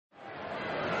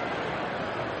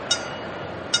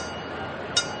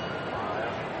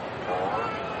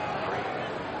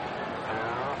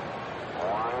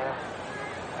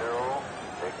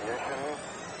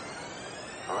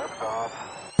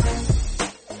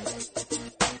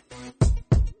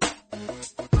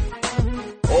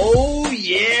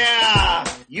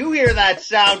hear that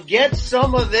sound? Get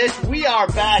some of this. We are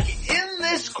back in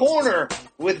this corner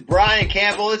with Brian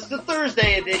Campbell. It's the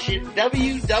Thursday edition,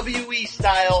 WWE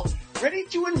style, ready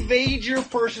to invade your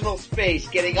personal space,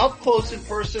 getting up close and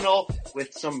personal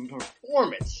with some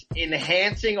performance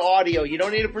enhancing audio. You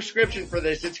don't need a prescription for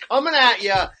this. It's coming at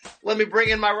you. Let me bring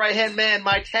in my right-hand man,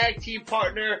 my tag team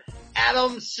partner,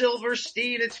 Adam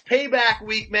Silverstein. It's payback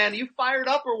week, man. Are you fired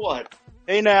up or what?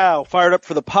 Hey now, fired up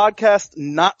for the podcast,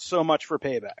 not so much for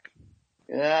payback.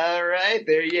 All right,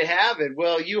 there you have it.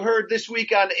 Well, you heard this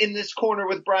week on In This Corner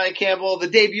with Brian Campbell, the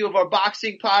debut of our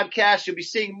boxing podcast. You'll be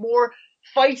seeing more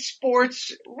fight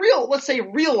sports, let's say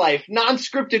real life,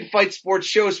 non-scripted fight sports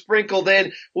shows sprinkled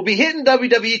in. We'll be hitting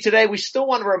WWE today. We still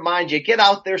want to remind you, get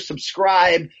out there,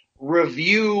 subscribe,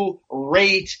 review,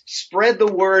 rate, spread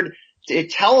the word.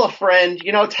 Tell a friend,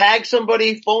 tag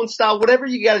somebody, phone style, whatever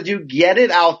you gotta do, get it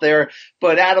out there.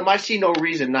 But Adam, I see no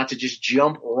reason not to just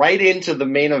jump right into the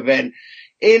main event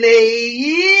in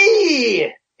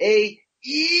a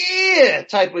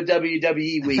type of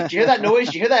WWE week. Do you hear that noise?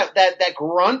 Do you hear that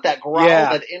grunt, that growl,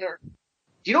 that inner?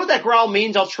 Do you know what that growl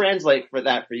means? I'll translate for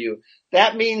you.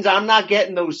 That means I'm not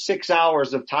getting those 6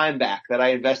 hours of time back that I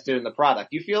invested in the product.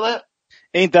 You feel that?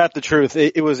 Ain't that the truth?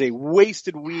 It was a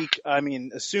wasted week. I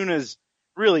mean, as soon as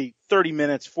really 30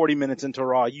 minutes, 40 minutes into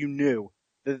Raw, you knew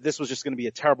that this was just going to be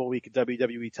a terrible week at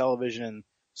WWE television. And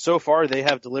so far, they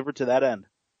have delivered to that end.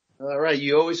 All right.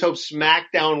 You always hope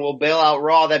SmackDown will bail out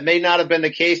Raw. That may not have been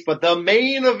the case, but the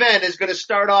main event is going to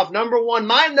start off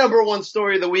my number one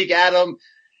story of the week, Adam.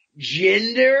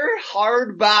 Jinder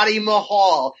Hardbody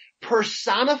Mahal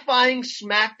personifying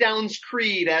SmackDown's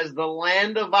creed as the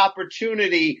land of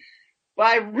opportunity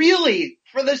by really,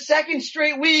 for the second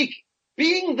straight week,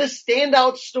 being the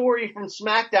standout story from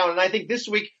SmackDown. And I think this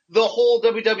week, the whole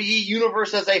WWE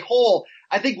universe as a whole,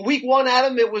 I think week one,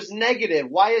 Adam, it was negative.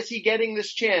 Why is he getting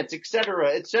this chance, et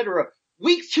cetera, et cetera.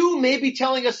 Week two may be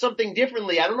telling us something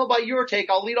differently. I don't know about your take.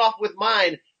 I'll lead off with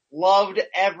mine. Loved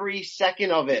every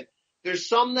second of it. There's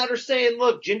some that are saying,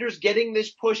 look, Jinder's getting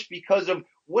this push because of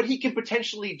what he can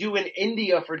potentially do in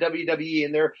India for WWE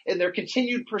and their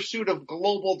continued pursuit of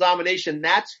global domination.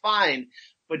 That's fine.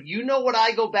 But you know what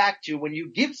I go back to? When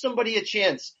you give somebody a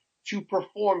chance to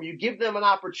perform, you give them an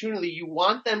opportunity, you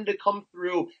want them to come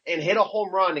through and hit a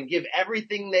home run and give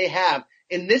everything they have.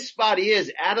 In this spot he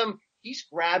is. Adam, he's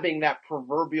grabbing that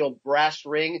proverbial brass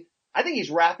ring. I think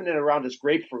he's wrapping it around his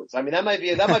grapefruits. I mean, that might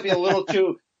be a little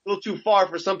too far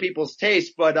for some people's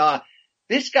taste, but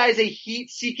this guy's a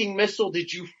heat-seeking missile.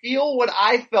 Did you feel what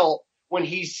I felt when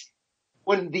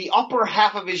the upper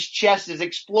half of his chest is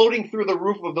exploding through the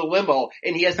roof of the limo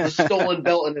and he has the stolen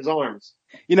belt in his arms?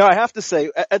 I have to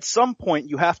say, at some point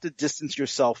you have to distance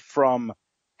yourself from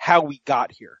how we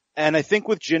got here. And I think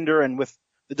with Jinder and with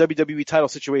the WWE title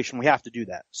situation, we have to do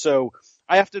that. So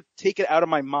I have to take it out of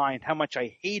my mind how much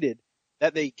I hated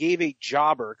that they gave a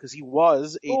jobber, because he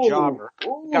was a jobber,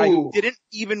 a guy who didn't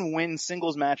even win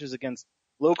singles matches against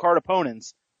low-card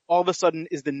opponents, all of a sudden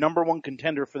is the number one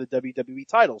contender for the WWE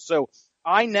title. So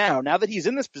I now that he's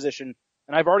in this position,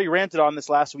 and I've already ranted on this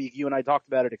last week, you and I talked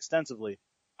about it extensively,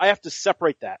 I have to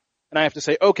separate that. And I have to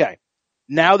say, okay,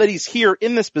 now that he's here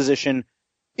in this position,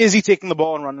 is he taking the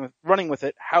ball and running with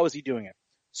it? How is he doing it?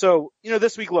 So,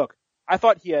 this week, look, I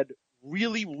thought he had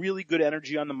really, really good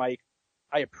energy on the mic.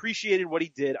 I appreciated what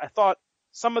he did. I thought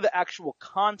some of the actual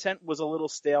content was a little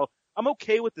stale. I'm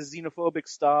okay with the xenophobic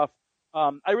stuff.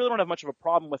 I really don't have much of a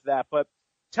problem with that, but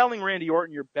telling Randy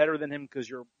Orton you're better than him because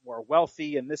you're more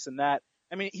wealthy and this and that.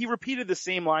 I mean, he repeated the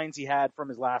same lines he had from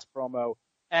his last promo,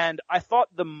 and I thought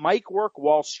the mic work,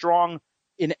 while strong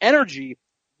in energy,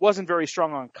 wasn't very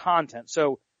strong on content.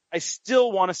 So I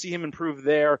still want to see him improve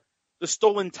there. The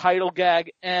stolen title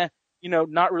gag,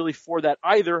 not really for that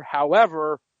either.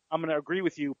 However, I'm going to agree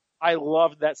with you. I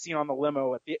loved that scene on the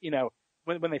limo at the,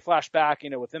 when they flash back,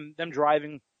 with them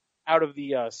driving out of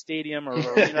the stadium or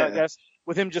I guess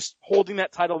with him just holding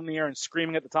that title in the air and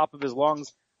screaming at the top of his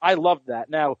lungs. I loved that.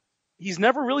 Now, he's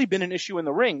never really been an issue in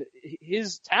the ring.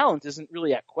 His talent isn't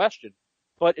really at question,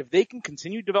 but if they can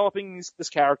continue developing this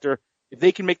character, if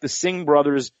they can make the Singh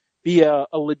brothers be a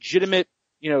legitimate,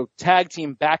 tag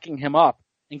team backing him up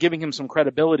and giving him some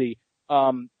credibility,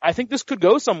 I think this could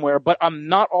go somewhere, but I'm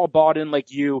not all bought in like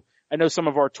you. I know some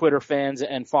of our Twitter fans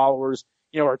and followers,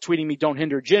 are tweeting me, don't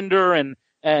hinder Jinder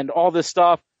and all this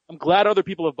stuff. I'm glad other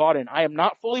people have bought in. I am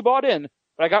not fully bought in,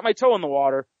 but I got my toe in the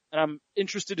water and I'm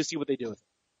interested to see what they do with it.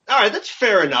 All right, that's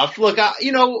fair enough. Look,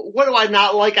 what do I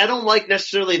not like? I don't like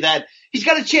necessarily that he's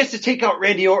got a chance to take out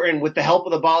Randy Orton with the help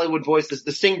of the Bollywood voices,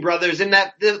 the Singh brothers, and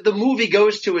that the movie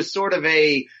goes to as sort of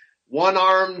a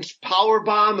one-armed power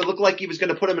bomb. It looked like he was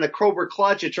going to put him in a Cobra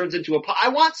clutch. It turns into I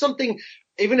want something,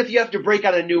 even if you have to break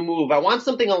out a new move, I want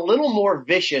something a little more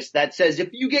vicious that says if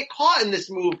you get caught in this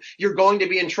move, you're going to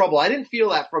be in trouble. I didn't feel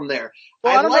that from there.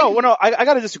 Well, I don't know. Well, no, I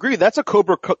got to disagree. That's a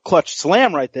Cobra clutch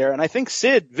slam right there. And I think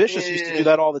Sid Vicious used to do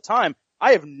that all the time.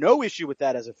 I have no issue with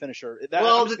that as a finisher.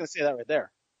 I'm just going to say that right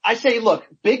there. I say, look,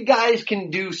 big guys can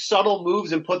do subtle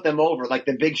moves and put them over, like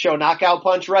the Big Show knockout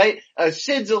punch, right?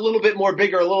 Sid's a little bit more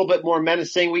bigger, a little bit more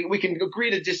menacing. We can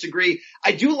agree to disagree.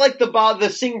 I do like the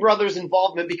Singh brothers'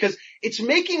 involvement because it's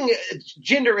making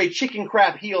Jinder a chicken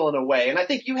crap heel in a way. And I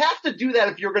think you have to do that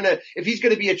if he's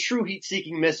gonna be a true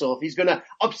heat-seeking missile, if he's gonna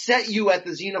upset you at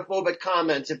the xenophobic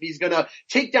comments, if he's gonna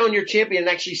take down your champion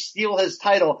and actually steal his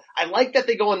title. I like that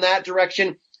they go in that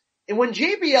direction. And when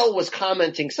JBL was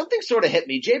commenting, something sort of hit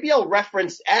me. JBL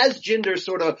referenced as Jinder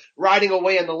sort of riding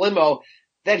away in the limo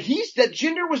that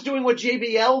Jinder was doing what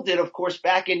JBL did, of course,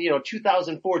 back in,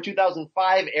 2004,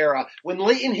 2005 era, when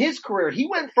late in his career, he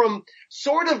went from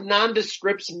sort of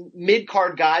nondescript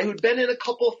mid-card guy who'd been in a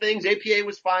couple of things, APA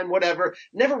was fine, whatever,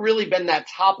 never really been that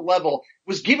top level,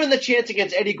 was given the chance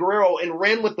against Eddie Guerrero and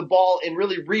ran with the ball and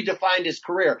really redefined his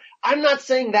career. I'm not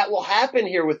saying that will happen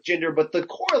here with Jinder, but the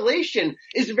correlation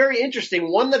is very interesting.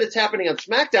 One, that it's happening on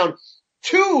SmackDown.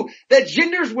 Two, that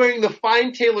Jinder's wearing the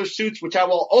fine tailor suits, which I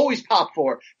will always pop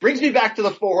for. Brings me back to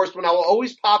the Four Horsemen. I will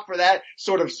always pop for that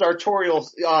sort of sartorial,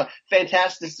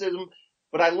 fantasticism.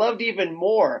 But I loved even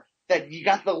more that you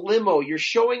got the limo. You're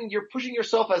pushing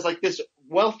yourself as like this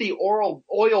wealthy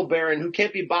oil baron who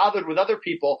can't be bothered with other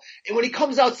people. And when he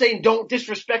comes out saying, don't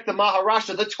disrespect the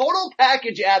Maharaja, the total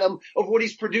package, Adam, of what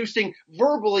he's producing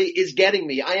verbally is getting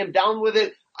me. I am down with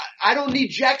it. I don't need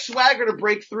Jack Swagger to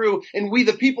break through and We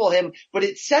the People him, but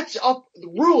it sets up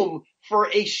room for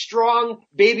a strong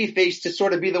babyface to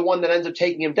sort of be the one that ends up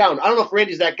taking him down. I don't know if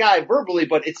Randy's that guy verbally,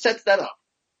 but it sets that up.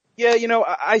 Yeah,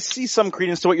 I see some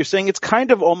credence to what you're saying. It's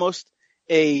kind of almost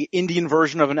a Indian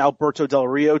version of an Alberto Del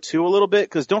Rio too, a little bit,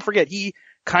 because don't forget, he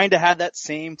kind of had that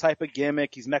same type of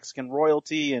gimmick. He's Mexican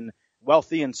royalty and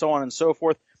wealthy and so on and so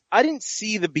forth. I didn't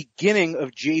see the beginning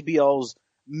of JBL's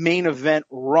main event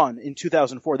run in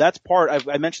 2004. That's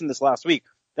I mentioned this last week.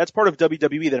 That's part of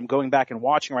WWE that I'm going back and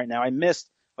watching right now. I missed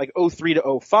like 03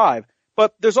 to 05,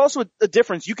 but there's also a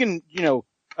difference. You can,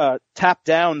 tap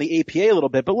down the APA a little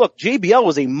bit, but look, JBL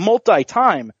was a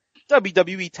multi-time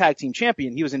WWE tag team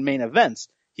champion. He was in main events.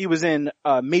 He was in,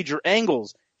 major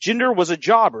angles. Jinder was a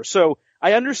jobber. So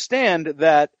I understand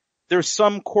that there's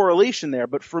some correlation there,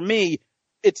 but for me,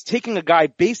 it's taking a guy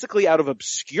basically out of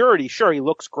obscurity. Sure, he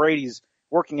looks great. He's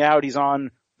working out. He's on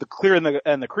the clear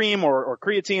and the cream or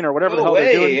creatine or whatever the hell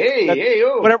they're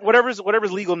doing.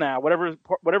 Whatever's legal now.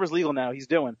 Whatever's legal now, he's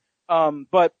doing.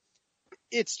 But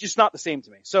it's just not the same to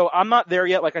me. So I'm not there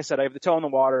yet. Like I said, I have the toe in the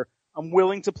water. I'm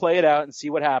willing to play it out and see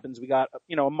what happens. We got,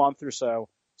 a month or so.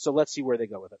 So let's see where they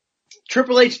go with it.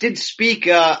 Triple H did speak,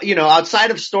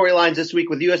 outside of storylines this week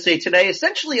with USA Today,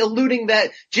 essentially alluding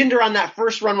that Jinder on that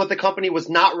first run with the company was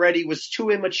not ready, was too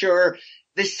immature.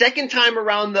 The second time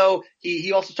around, though,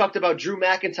 he also talked about Drew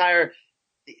McIntyre.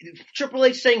 Triple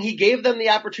H saying he gave them the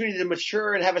opportunity to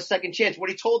mature and have a second chance. What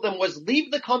he told them was,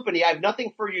 leave the company. I have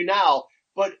nothing for you now,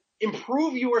 but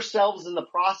improve yourselves in the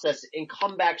process and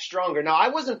come back stronger. Now, I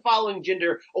wasn't following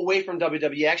Jinder away from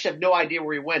WWE. I actually have no idea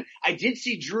where he went. I did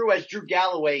see Drew as Drew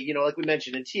Galloway, like we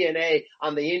mentioned, in TNA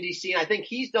on the indie scene. I think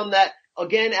he's done that.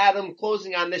 Again, Adam,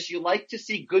 closing on this, you like to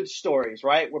see good stories,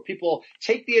 right? Where people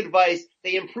take the advice,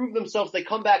 they improve themselves, they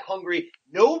come back hungry.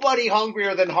 Nobody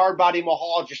hungrier than Hardbody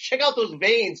Mahal. Just check out those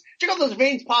veins. Check out those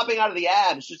veins popping out of the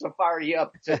abs just to fire you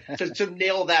up to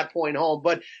nail that point home.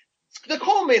 But the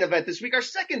co-main event this week, our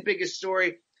second biggest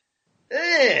story,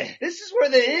 this is where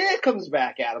the comes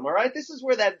back, Adam, all right? This is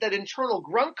where that internal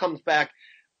grunt comes back.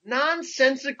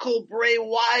 Nonsensical Bray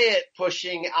Wyatt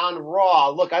pushing on Raw.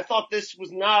 Look, I thought this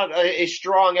was not a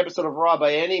strong episode of Raw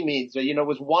by any means. It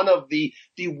was one of the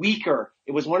weaker.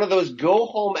 It was one of those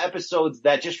go-home episodes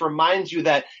that just reminds you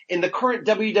that in the current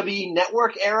WWE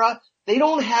Network era, they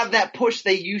don't have that push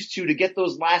they used to get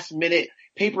those last-minute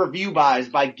pay-per-view buys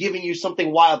by giving you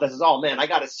something wild that says, oh man, I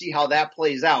gotta see how that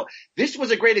plays out. This was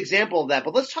a great example of that,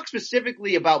 but let's talk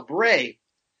specifically about Bray.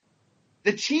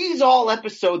 The tease all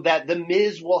episode that The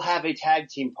Miz will have a tag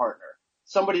team partner,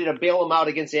 somebody to bail him out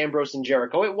against Ambrose and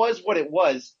Jericho. It was what it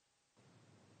was.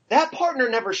 That partner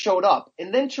never showed up.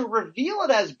 And then to reveal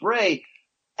it as Bray,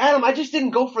 Adam, I just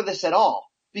didn't go for this at all.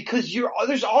 Because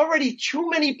there's already too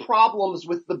many problems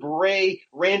with the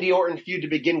Bray-Randy Orton feud to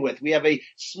begin with. We have a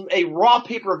Raw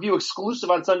pay-per-view exclusive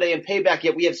on Sunday and Payback,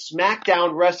 yet we have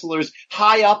SmackDown wrestlers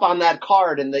high up on that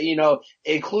card and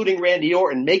including Randy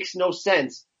Orton. Makes no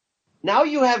sense. Now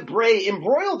you have Bray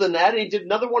embroiled in that, and he did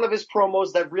another one of his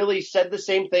promos that really said the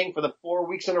same thing for the 4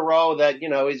 weeks in a row that,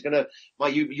 he's gonna,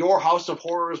 your House of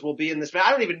Horrors will be in this match.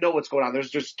 I don't even know what's going on.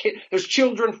 There's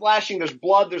children flashing, there's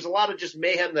blood, there's a lot of just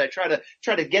mayhem that I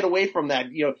try to get away from that.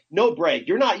 No, Bray,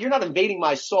 you're not invading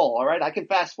my soul, alright? I can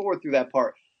fast forward through that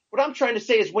part. What I'm trying to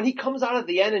say is when he comes out at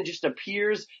the end and just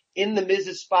appears in the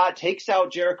Miz's spot, takes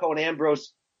out Jericho and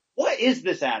Ambrose, what is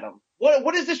this, Adam?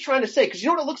 What is this trying to say? Because you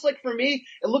know what it looks like for me?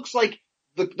 It looks like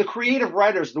the creative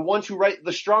writers, the ones who write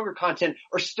the stronger content,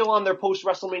 are still on their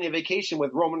post-WrestleMania vacation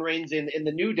with Roman Reigns in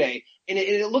the New Day. And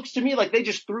it looks to me like they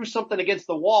just threw something against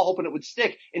the wall hoping it would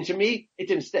stick. And to me, it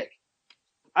didn't stick.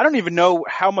 I don't even know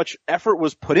how much effort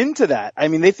was put into that. I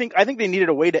mean, I think they needed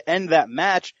a way to end that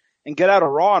match and get out of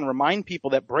Raw and remind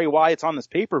people that Bray Wyatt's on this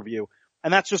pay-per-view.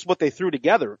 And that's just what they threw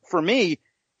together. For me,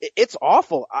 it's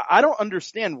awful. I don't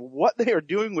understand what they are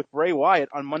doing with Bray Wyatt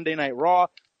on Monday Night Raw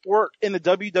or in the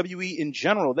WWE in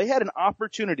general. They had an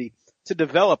opportunity to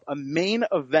develop a main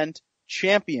event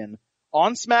champion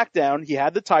on SmackDown. He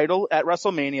had the title at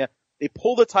WrestleMania. They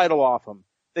pull the title off him.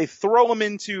 They throw him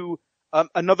into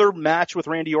another match with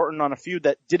Randy Orton on a feud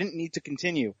that didn't need to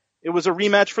continue. It was a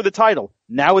rematch for the title.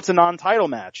 Now it's a non-title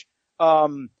match.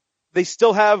 They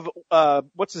still have,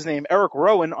 what's his name, Eric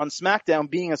Rowan on SmackDown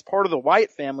being as part of the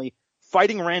Wyatt family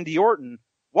fighting Randy Orton.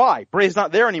 Why? Bray's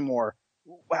not there anymore.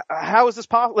 How is this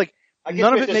possible? Like, I guess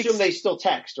none we of have it to assume they still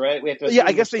text, right? We have to assume yeah,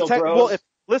 I guess they text. bros.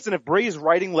 Well, if Bray's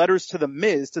writing letters to the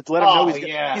Miz to let him know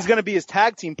he's going to be his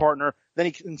tag team partner, then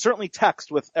he can certainly text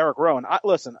with Eric Rowan.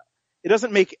 Listen, it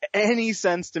doesn't make any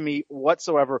sense to me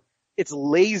whatsoever. It's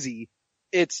lazy.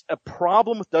 It's a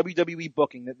problem with WWE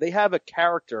booking that they have a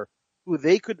character who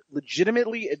they could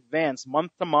legitimately advance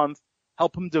month to month,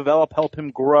 help him develop, help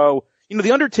him grow.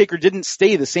 The Undertaker didn't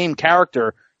stay the same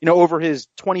character, over his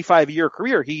 25-year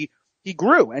career. He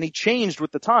grew and he changed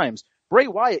with the times. Bray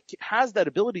Wyatt has that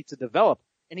ability to develop,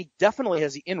 and he definitely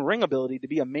has the in-ring ability to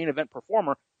be a main event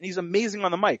performer, and he's amazing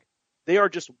on the mic. They are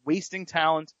just wasting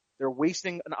talent. They're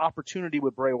wasting an opportunity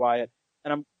with Bray Wyatt.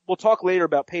 And we'll talk later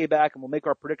about Payback, and we'll make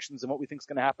our predictions and what we think is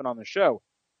going to happen on the show.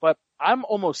 But I'm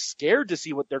almost scared to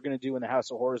see what they're going to do in the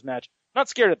House of Horrors match. Not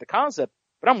scared at the concept,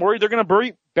 but I'm worried they're going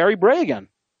to bury Bray again.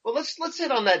 Well, let's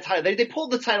hit on that title. They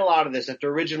pulled the title out of this after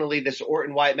originally this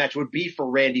Orton Wyatt match would be for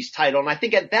Randy's title. And I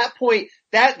think at that point,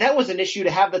 that was an issue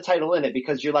to have the title in it,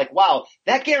 because you're like, wow,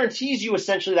 that guarantees you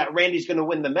essentially that Randy's going to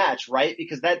win the match, right?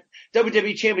 Because that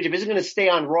WWE Championship isn't going to stay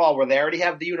on Raw, where they already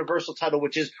have the Universal title,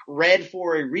 which is red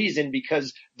for a reason,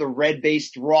 because the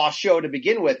red-based Raw show to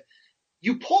begin with.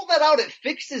 You pull that out, it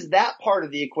fixes that part of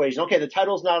the equation. Okay, the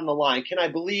title's not on the line. Can I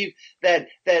believe that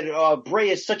Bray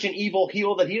is such an evil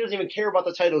heel that he doesn't even care about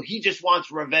the title? He just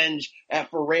wants revenge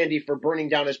for Randy for burning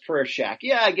down his prayer shack.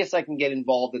 Yeah, I guess I can get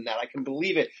involved in that. I can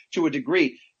believe it to a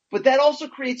degree. But that also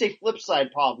creates a flip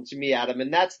side problem to me, Adam,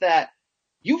 and that's that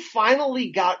you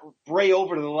finally got Bray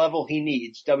over to the level he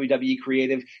needs, WWE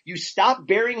Creative. You stopped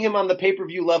burying him on the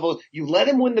pay-per-view level. You let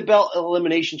him win the belt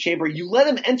Elimination Chamber. You let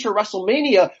him enter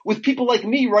WrestleMania with people like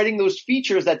me writing those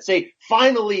features that say,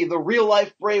 finally, the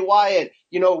real-life Bray Wyatt,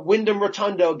 Wyndham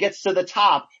Rotundo gets to the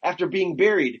top after being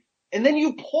buried. And then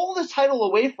you pull the title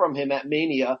away from him at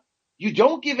Mania. You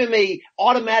don't give him a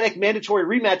automatic mandatory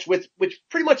rematch which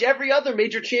pretty much every other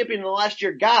major champion in the last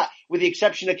year got, with the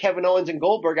exception of Kevin Owens and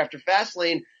Goldberg after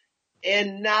Fastlane.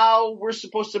 And now we're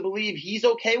supposed to believe he's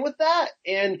okay with that.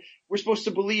 And we're supposed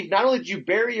to believe not only did you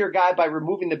bury your guy by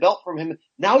removing the belt from him,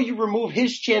 now you remove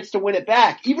his chance to win it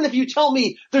back. Even if you tell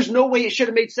me there's no way it should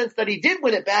have made sense that he did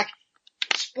win it back,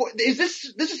 this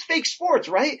is fake sports,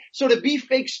 right? So to be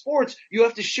fake sports, you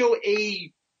have to show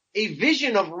a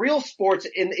vision of real sports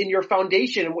in your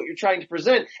foundation and what you're trying to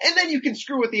present, and then you can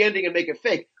screw with the ending and make it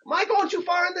fake. Am I going too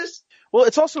far in this? Well,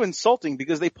 it's also insulting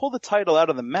because they pull the title out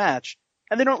of the match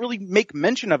and they don't really make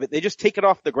mention of it. They just take it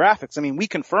off the graphics. I mean, we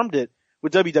confirmed it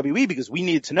with WWE because we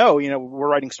needed to know, we're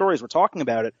writing stories, we're talking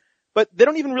about it, but they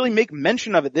don't even really make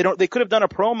mention of it. They could have done a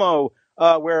promo,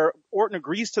 where Orton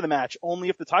agrees to the match only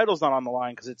if the title's not on the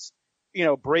line because it's,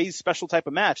 Bray's special type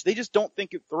of match. They just don't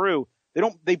think it through.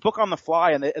 They book on the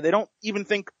fly, and they don't even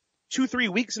think 2-3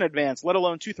 weeks in advance, let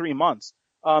alone 2-3 months.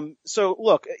 So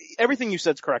look, everything you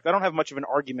said is correct. I don't have much of an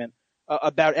argument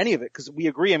about any of it because we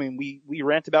agree. I mean, we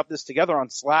rant about this together on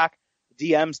Slack,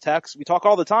 DMs, texts. We talk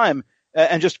all the time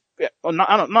and just, I'm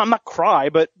not cry,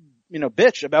 but,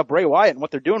 bitch about Bray Wyatt and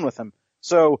what they're doing with him.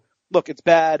 So look, it's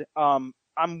bad. I'm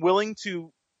willing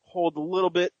to hold a little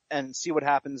bit and see what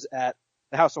happens at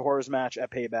the House of Horrors match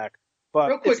at Payback, but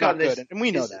real quick it's not on this, good, and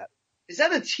we know that. Is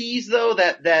that a tease, though,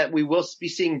 that we will be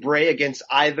seeing Bray against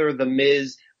either The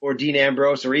Miz or Dean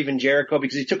Ambrose or even Jericho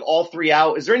because he took all three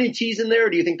out. Is there any tease in there, or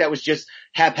do you think that was just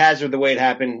haphazard the way it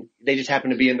happened? They just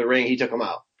happened to be in the ring. He took them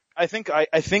out. I think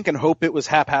and hope it was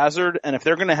haphazard. And if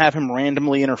they're going to have him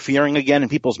randomly interfering again in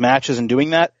people's matches and doing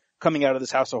that coming out of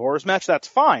this House of Horrors match, that's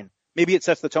fine. Maybe it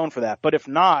sets the tone for that. But if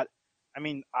not, I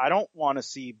mean, I don't want to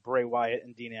see Bray Wyatt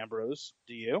and Dean Ambrose.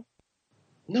 Do you?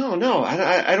 No,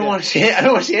 I don't want to see. I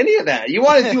don't want to see any of that. You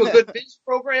want to do a good Vince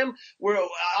program where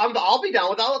I'll be down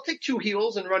with. I'll take two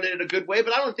heels and run it in a good way,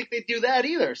 but I don't think they do that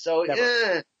either. So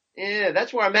yeah,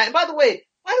 that's where I'm at. And by the way,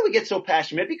 why do we get so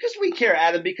passionate? Because we care,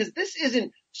 Adam. Because this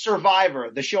isn't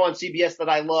Survivor, the show on CBS that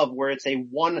I love, where it's a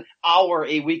 1 hour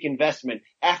a week investment.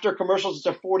 After commercials, it's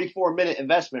a 44-minute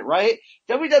investment, right?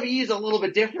 WWE is a little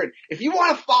bit different. If you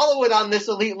want to follow it on this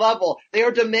elite level, they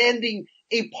are demanding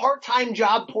a part-time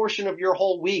job portion of your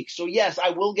whole week. So yes,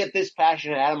 I will get this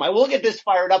passionate, Adam. I will get this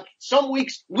fired up. Some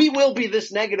weeks we will be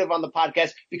this negative on the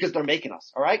podcast because they're making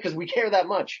us, all right? Because we care that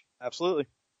much. Absolutely.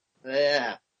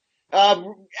 Yeah.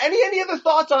 Any other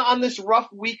thoughts on this rough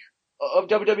week of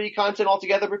WWE content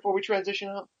altogether before we transition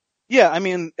out? Yeah, I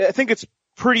mean, I think it's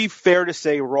pretty fair to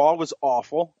say Raw was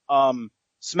awful.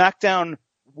 SmackDown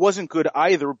wasn't good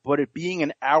either, but it being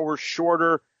an hour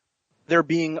shorter, there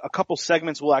being a couple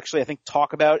segments we'll actually, I think,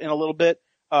 talk about in a little bit.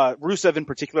 Rusev in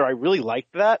particular, I really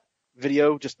liked that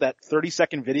video, just that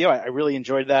 30-second video. I really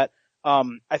enjoyed that.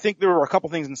 I think there were a couple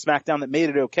things in SmackDown that made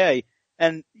it okay.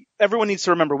 And everyone needs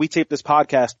to remember we taped this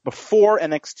podcast before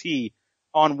NXT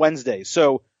on Wednesday.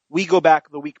 So we go back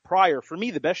the week prior. For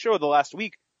me, the best show of the last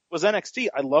week was NXT.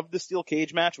 I loved the steel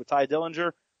cage match with Ty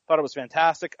Dillinger. Thought it was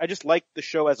fantastic. I just liked the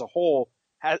show as a whole,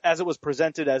 as it was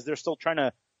presented, as they're still trying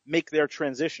to make their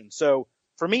transition. So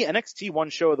for me, NXT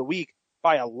won show of the week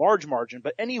by a large margin,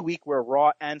 but any week where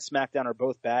Raw and SmackDown are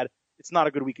both bad, it's not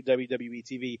a good week of WWE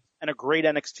TV. And a great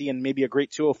NXT and maybe a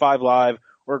great 205 Live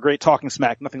or a great Talking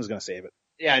Smack, nothing's going to save it.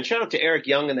 Yeah, and shout out to Eric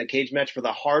Young in that cage match for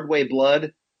the hard way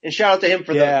blood. And shout out to him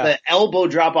for the elbow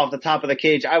drop off the top of the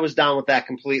cage. I was down with that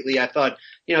completely. I thought,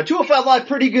 205 Live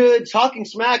pretty good. Talking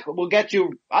Smack we'll get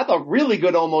to, I thought really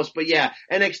good almost. But yeah,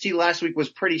 NXT last week was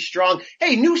pretty strong.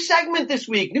 Hey, new segment this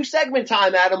week. New segment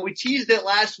time, Adam. We teased it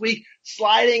last week.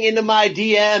 Sliding into my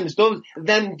DMs.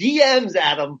 Them DMs,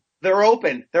 Adam. They're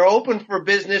open. They're open for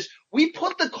business. We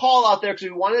put the call out there because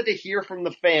we wanted to hear from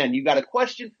the fan. You got a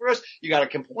question for us? You got a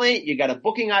complaint? You got a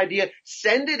booking idea?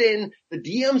 Send it in. The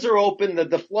DMs are open.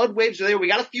 The flood waves are there. We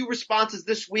got a few responses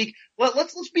this week.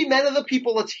 Let's be men of the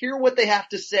people. Let's hear what they have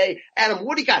to say. Adam,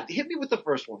 what do you got? Hit me with the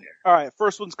first one here. All right.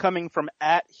 First one's coming from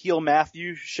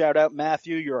 @HeelMatthew. Shout out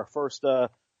Matthew. You're our first little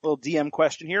DM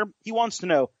question here. He wants to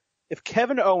know if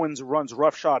Kevin Owens runs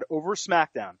roughshod over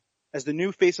SmackDown as the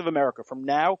new face of America from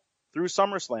now through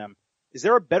SummerSlam, is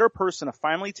there a better person to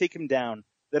finally take him down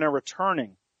than a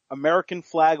returning, American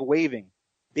flag waving,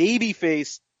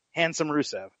 babyface, handsome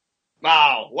Rusev?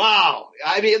 Wow.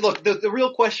 I mean, look, the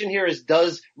real question here is,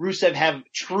 does Rusev have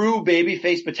true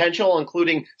babyface potential,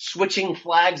 including switching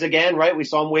flags again, right? We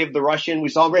saw him wave the Russian. We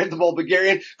saw him wave the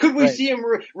Bulgarian. Could we see him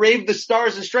wave the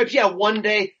Stars and Stripes? Yeah, one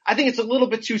day. I think it's a little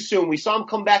bit too soon. We saw him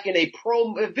come back in a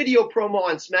video promo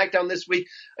on SmackDown this week,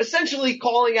 essentially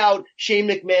calling out Shane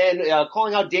McMahon,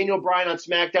 calling out Daniel Bryan on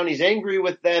SmackDown. He's angry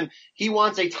with them. He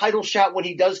wants a title shot when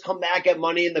he does come back at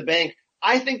Money in the Bank.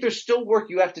 I think there's still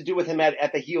work you have to do with him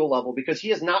at the heel level because he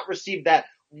has not received that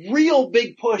real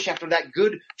big push after that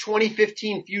good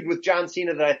 2015 feud with John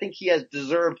Cena that I think he has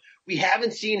deserved. We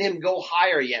haven't seen him go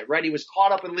higher yet, right? He was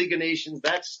caught up in League of Nations.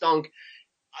 That stunk.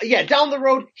 Yeah, down the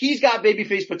road, he's got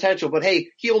babyface potential, but hey,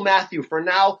 heel Matthew, for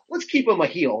now, let's keep him a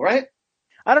heel, right?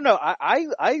 I don't know.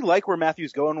 I like where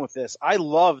Matthew's going with this. I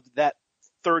loved that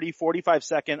 30, 45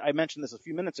 second, I mentioned this a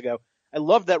few minutes ago. I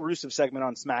love that Rusev segment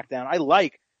on SmackDown. I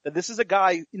like that this is a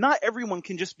guy, not everyone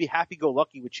can just be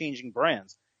happy-go-lucky with changing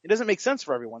brands. It doesn't make sense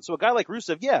for everyone. So a guy like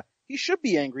Rusev, yeah, he should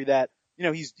be angry that,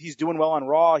 he's doing well on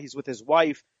Raw, he's with his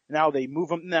wife, now they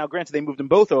move him, now granted they moved them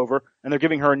both over, and they're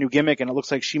giving her a new gimmick, and it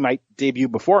looks like she might debut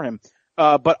before him.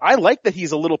 But I like that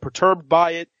he's a little perturbed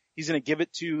by it, he's gonna give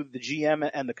it to the GM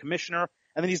and the commissioner,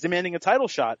 and then he's demanding a title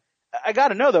shot. I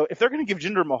gotta know though, if they're gonna give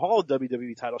Jinder Mahal a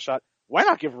WWE title shot, why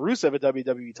not give Rusev a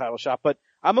WWE title shot? But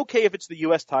I'm okay if it's the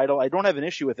US title. I don't have an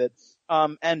issue with it.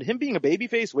 And him being a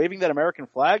babyface, waving that American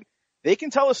flag, they can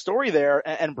tell a story there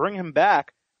and bring him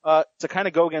back, to kind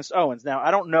of go against Owens. Now,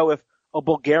 I don't know if a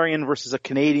Bulgarian versus a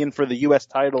Canadian for the US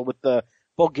title with the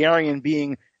Bulgarian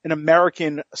being an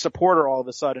American supporter all of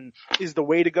a sudden is the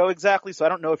way to go exactly. So I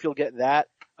don't know if you'll get that.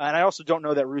 And I also don't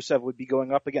know that Rusev would be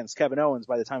going up against Kevin Owens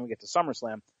by the time we get to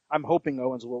SummerSlam. I'm hoping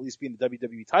Owens will at least be in the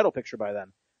WWE title picture by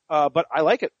then. But I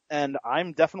like it, and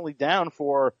I'm definitely down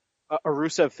for a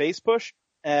Rusev face push.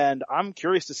 And I'm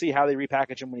curious to see how they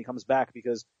repackage him when he comes back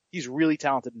because he's really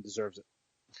talented and deserves it.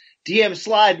 DM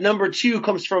slide number 2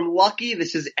 comes from Lucky.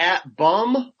 This is at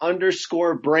bum_brain.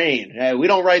 We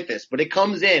don't write this, but it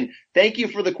comes in. Thank you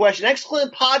for the question.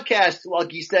 Excellent podcast,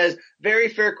 Lucky says. Very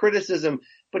fair criticism.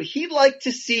 But he'd like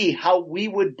to see how we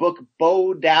would book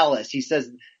Bo Dallas. He says,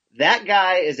 that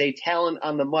guy is a talent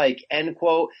on the mic, end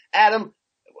quote. Adam,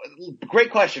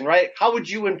 great question, right? How would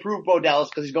you improve Bo Dallas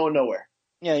because he's going nowhere?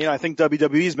 Yeah, I think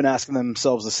WWE's been asking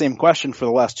themselves the same question for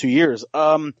the last 2 years.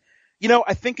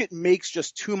 I think it makes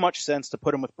just too much sense to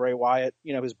put him with Bray Wyatt,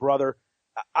 his brother.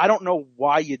 I don't know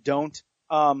why you don't.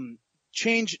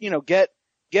 Change, get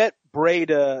Bray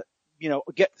to,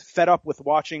 get fed up with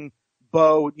watching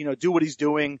Bo, do what he's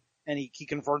doing, and he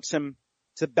converts him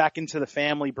back into the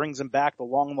family, brings him back, the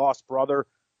long lost brother,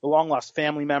 the long lost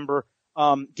family member.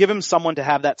 Give him someone to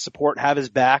have that support, have his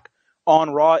back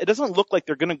on Raw. It doesn't look like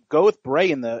they're going to go with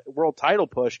Bray in the world title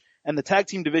push, and the tag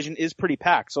team division is pretty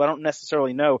packed, so I don't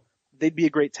necessarily know they'd be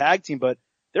a great tag team, but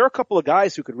there are a couple of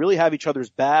guys who could really have each other's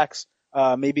backs.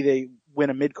 Maybe they win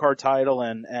a mid-card title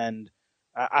and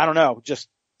I don't know,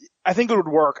 I think it would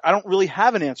work. I don't really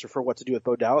have an answer for what to do with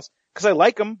Bo Dallas because I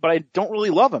like him, but I don't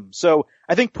really love him. So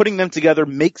I think putting them together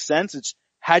makes sense. It's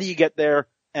how do you get there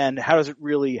and how does it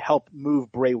really help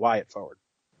move Bray Wyatt forward?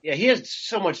 Yeah, he has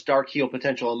so much dark heel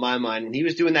potential in my mind. When he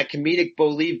was doing that comedic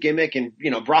Bolieve gimmick and,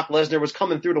 Brock Lesnar was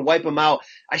coming through to wipe him out,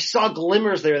 I saw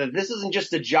glimmers there that this isn't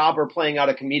just a jobber playing out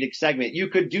a comedic segment. You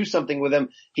could do something with him.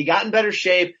 He got in better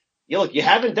shape. You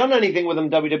haven't done anything with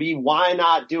him, WWE. Why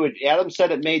not do it? Adam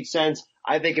said it made sense.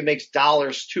 I think it makes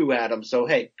dollars too, Adam. So,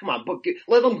 hey, come on,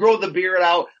 let him grow the beard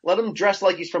out. Let him dress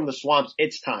like he's from the swamps.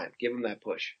 It's time. Give him that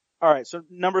push. All right, so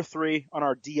number 3 on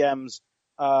our DMs.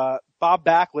 Bob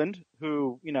Backlund,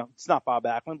 who, it's not Bob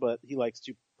Backlund, but he likes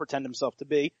to pretend himself to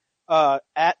be,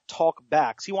 at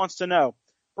Talkbacks. He wants to know,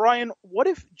 Brian, what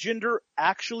if Jinder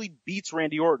actually beats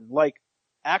Randy Orton? Like,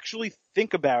 actually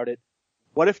think about it.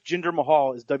 What if Jinder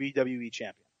Mahal is WWE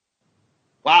champion?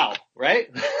 Wow, right?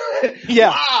 Yeah.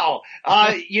 Wow.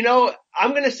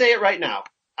 I'm going to say it right now.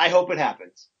 I hope it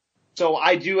happens. So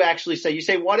I do actually say, you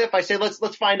say what if? I say let's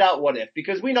find out what if,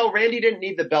 because we know Randy didn't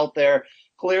need the belt there.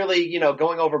 Clearly,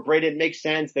 going over Bray didn't make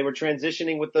sense. They were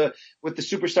transitioning with the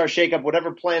superstar shakeup,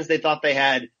 whatever plans they thought they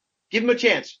had. Give him a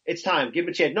chance. It's time. Give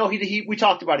him a chance. No, we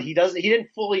talked about it. He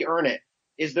didn't fully earn it.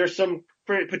 Is there some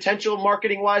potential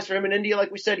marketing wise for him in India?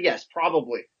 Like we said, yes,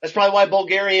 probably. That's probably why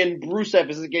Bulgarian Rusev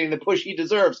isn't getting the push he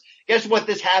deserves. Guess what?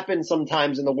 This happens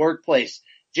sometimes in the workplace.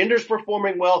 Jinder's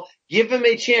performing well. Give him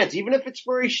a chance, even if it's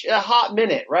for a hot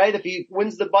minute, right? If he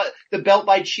wins the belt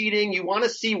by cheating, you want to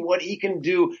see what he can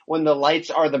do when the lights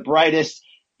are the brightest.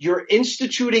 You're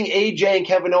instituting AJ and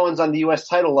Kevin Owens on the U.S.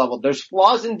 title level. There's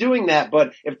flaws in doing that,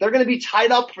 but if they're going to be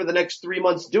tied up for the next 3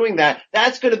 months doing that,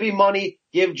 that's going to be money.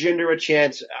 Give Jinder a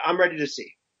chance. I'm ready to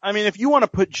see. I mean, if you want to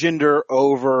put Jinder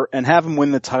over and have him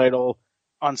win the title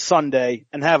on Sunday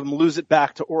and have him lose it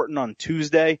back to Orton on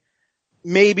Tuesday,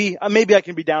 maybe I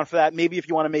can be down for that. Maybe if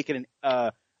you want to make it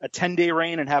a 10-day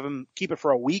reign and have him keep it for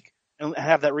a week and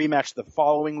have that rematch the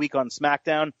following week on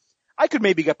SmackDown, I could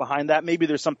maybe get behind that. Maybe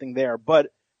there's something there. But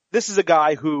this is a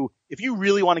guy who, if you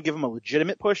really want to give him a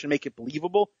legitimate push and make it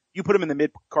believable, you put him in the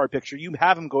mid-card picture. You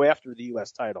have him go after the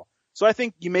U.S. title. So I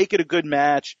think you make it a good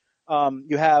match.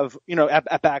 You have,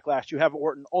 at Backlash, you have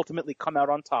Orton ultimately come out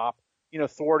on top,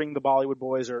 thwarting the Bollywood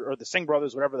Boys or the Singh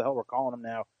Brothers, whatever the hell we're calling them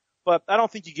now. But I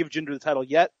don't think you give Jinder the title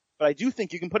yet, but I do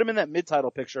think you can put him in that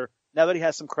mid-title picture now that he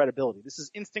has some credibility. This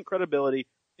is instant credibility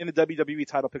in the WWE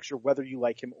title picture, whether you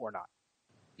like him or not.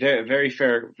 Very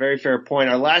fair point.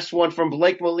 Our last one from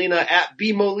Blake Molina at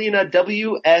BMolina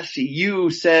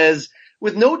WSU says,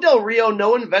 with no Del Rio,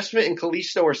 no investment in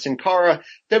Kalisto or Sin Cara,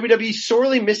 WWE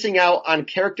sorely missing out on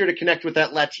character to connect with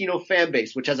that Latino fan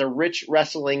base, which has a rich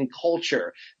wrestling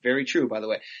culture. Very true, by the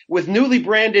way. With newly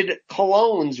branded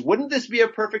colognes, wouldn't this be a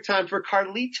perfect time for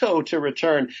Carlito to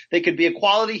return? They could be a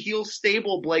quality heel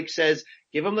stable, Blake says.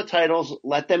 Give them the titles,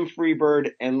 let them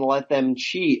freebird, and let them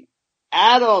cheat.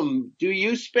 Adam, do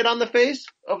you spit on the face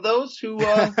of those who,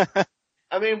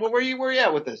 I mean, where you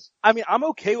at with this? I mean, I'm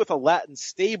okay with a Latin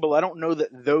stable. I don't know that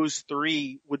those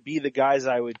 3 would be the guys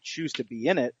I would choose to be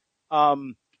in it.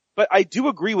 But I do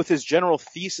agree with his general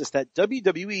thesis that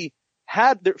WWE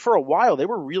had, for a while, they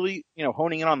were really,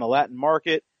 honing in on the Latin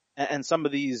market and some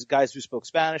of these guys who spoke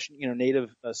Spanish,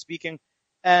 native speaking.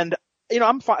 And,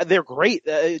 I'm fine. They're great.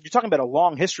 You're talking about a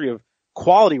long history of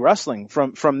quality wrestling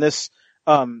from this,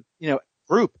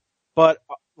 group. But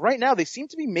right now they seem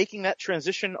to be making that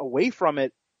transition away from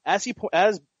it as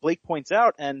Blake points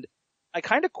out. And I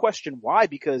kind of question why,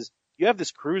 because you have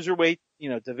this cruiserweight,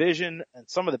 division, and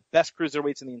some of the best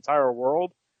cruiserweights in the entire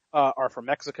world are from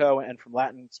Mexico and from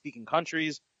Latin-speaking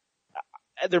countries.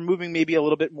 They're moving maybe a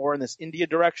little bit more in this India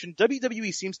direction.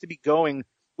 WWE seems to be going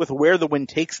with where the wind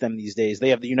takes them these days. They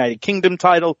have the United Kingdom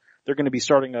title. They're going to be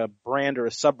starting a brand or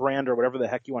a sub-brand or whatever the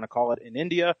heck you want to call it in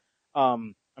India.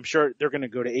 I'm sure they're going to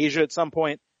go to Asia at some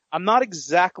point. I'm not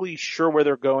exactly sure where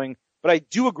they're going, but I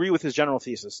do agree with his general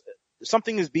thesis.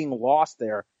 Something is being lost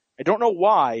there. I don't know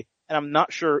why, and I'm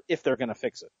not sure if they're going to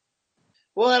fix it.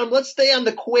 Well, Adam, let's stay on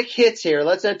the quick hits here.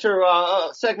 Let's enter a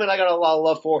segment I got a lot of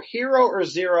love for. Hero or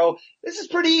zero? This is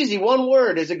pretty easy. One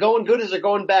word. Is it going good? Is it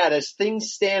going bad? As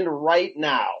things stand right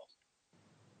now.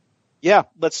 Yeah,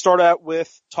 let's start out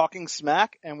with Talking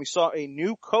Smack, and we saw a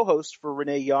new co-host for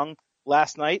Renee Young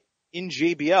last night in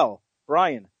JBL.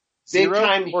 Brian, Big zero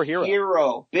time or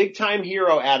hero? Big time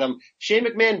hero, Adam. Shane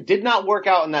McMahon did not work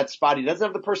out in that spot. He doesn't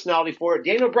have the personality for it.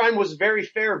 Daniel Bryan was very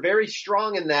fair, very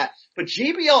strong in that. But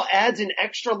JBL adds an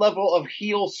extra level of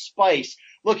heel spice.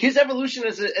 Look, his evolution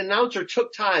as an announcer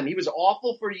took time. He was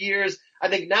awful for years. I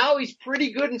think now he's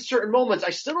pretty good in certain moments. I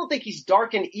still don't think he's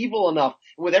dark and evil enough.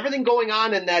 And with everything going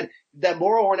on in that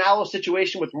Mauro Ranallo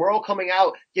situation, with Mauro coming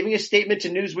out, giving a statement to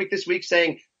Newsweek this week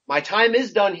saying, my time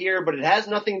is done here, but it has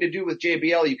nothing to do with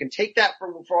JBL. You can take that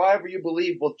for however you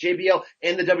believe. Both JBL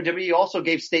and the WWE also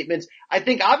gave statements. I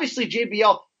think obviously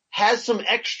JBL has some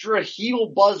extra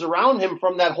heel buzz around him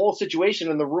from that whole situation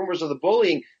and the rumors of the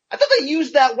bullying. I thought they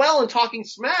used that well in Talking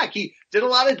Smack. He did a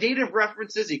lot of dative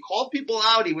references. He called people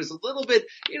out. He was a little bit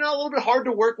hard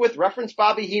to work with. Referenced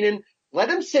Bobby Heenan. Let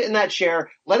him sit in that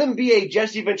chair. Let him be a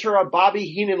Jesse Ventura, Bobby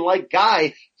Heenan-like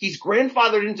guy. He's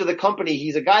grandfathered into the company.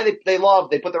 He's a guy they love.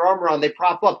 They put their arm around. They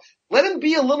prop up. Let him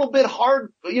be a little bit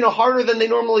harder than they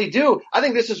normally do. I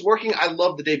think this is working. I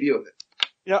love the debut of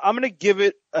it. I'm going to give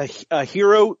it a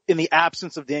hero in the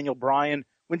absence of Daniel Bryan.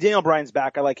 When Daniel Bryan's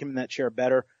back, I like him in that chair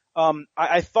better.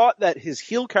 I thought that his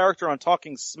heel character on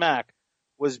Talking Smack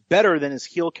was better than his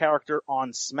heel character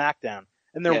on SmackDown.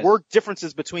 And there were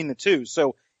differences between the two.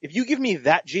 So if you give me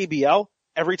that JBL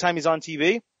every time he's on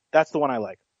TV, that's the one I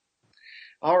like.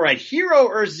 All right. Hero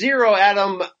or zero,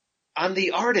 Adam, on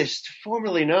the artist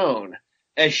formerly known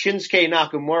as Shinsuke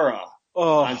Nakamura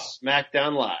on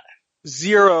SmackDown Live.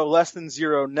 Zero, less than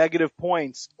zero, negative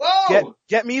points. Whoa!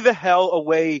 Get me the hell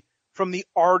away from the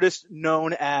artist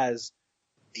known as.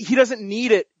 He doesn't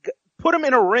need it. Put him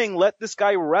in a ring. Let this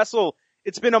guy wrestle.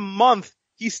 It's been a month.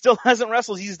 He still hasn't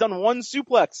wrestled. He's done one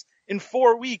suplex in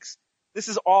 4 weeks. This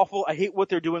is awful. I hate what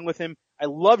they're doing with him. I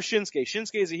love Shinsuke.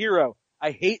 Shinsuke is a hero.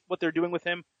 I hate what they're doing with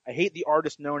him. I hate the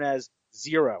artist known as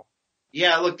Zero.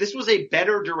 Yeah, look, this was a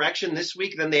better direction this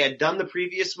week than they had done the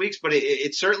previous weeks, but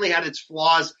it certainly had its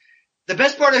flaws. The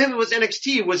best part of him was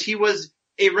NXT was he was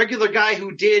a regular guy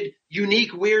who did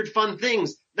unique, weird, fun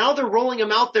things. Now they're rolling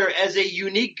him out there as a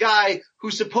unique guy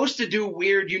who's supposed to do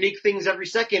weird, unique things every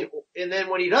second. And then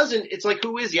when he doesn't, it's like,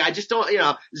 who is he? I just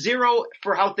don't, zero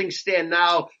for how things stand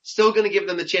now. Still going to give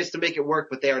them the chance to make it work,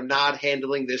 but they are not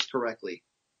handling this correctly.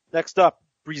 Next up,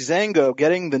 Breezango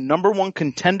getting the number one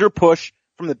contender push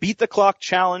from the Beat the Clock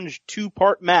Challenge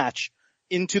 2-part match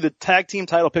into the tag team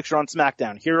title picture on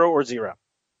SmackDown. Hero or zero?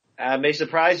 May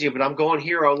surprise you, but I'm going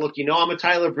hero. Look, I'm a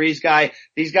Tyler Breeze guy.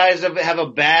 These guys have a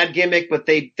bad gimmick, but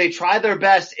they try their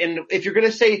best. And if you're going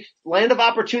to say land of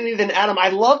opportunity, then Adam, I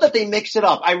love that they mix it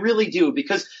up. I really do,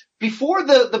 because before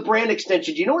the brand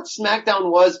extension, do you know what SmackDown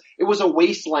was? It was a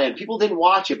wasteland. People didn't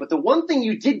watch it. But the one thing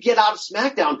you did get out of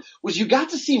SmackDown was you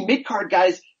got to see mid-card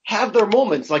guys have their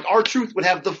moments. Like R-Truth would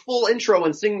have the full intro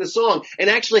and sing the song and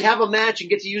actually have a match and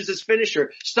get to use his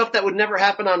finisher, stuff that would never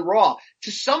happen on Raw.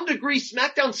 To some degree,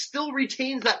 SmackDown still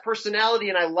retains that personality,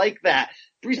 and I like that.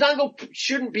 Breezango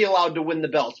shouldn't be allowed to win the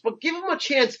belts, but give him a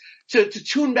chance to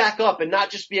tune back up and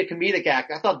not just be a comedic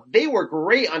act. I thought they were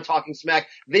great on Talking Smack.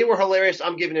 They were hilarious.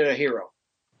 I'm giving it a hero.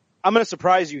 I'm going to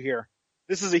surprise you here.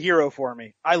 This is a hero for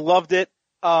me. I loved it.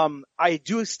 I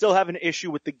do still have an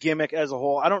issue with the gimmick as a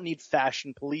whole. I don't need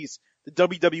fashion police. The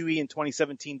WWE in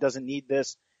 2017 doesn't need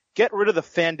this. Get rid of the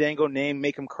Fandango name,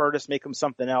 make him Curtis, make him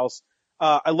something else.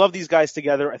 I love these guys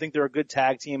together. I think they're a good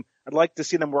tag team. I'd like to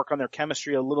see them work on their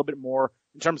chemistry a little bit more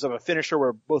in terms of a finisher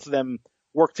where both of them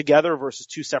work together versus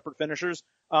two separate finishers.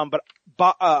 But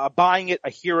buying it,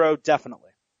 a hero, definitely.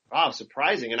 Wow,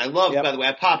 surprising. And I love, by the way,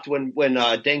 I popped when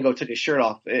Dango took his shirt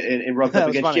off and rubbed up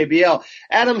against funny. JBL.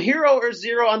 Adam, hero or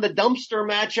zero on the dumpster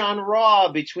match on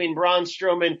Raw between Braun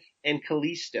Strowman and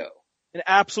Kalisto? An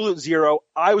absolute zero.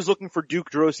 I was looking for Duke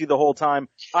Droese the whole time.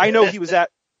 I know he was at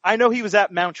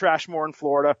Mount Trashmore in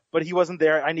Florida, but he wasn't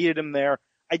there. I needed him there.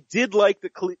 I did like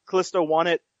that Kalisto won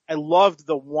it. I loved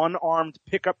the one-armed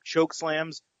pickup choke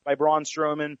slams by Braun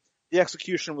Strowman. The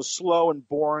execution was slow and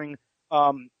boring.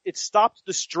 It stopped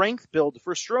the strength build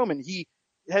for Strowman. He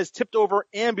has tipped over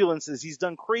ambulances. He's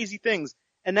done crazy things.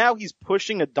 And now he's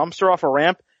pushing a dumpster off a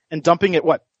ramp and dumping it,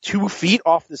 2 feet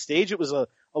off the stage? It was a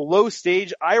low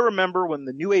stage. I remember when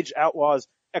the New Age Outlaws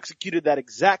executed that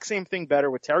exact same thing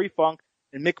better with Terry Funk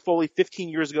and Mick Foley 15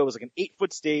 years ago. It was like an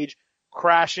 8-foot stage,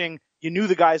 crashing. You knew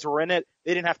the guys were in it.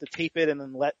 They didn't have to tape it and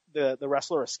then let the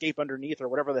wrestler escape underneath or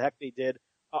whatever the heck they did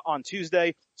on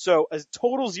Tuesday. So a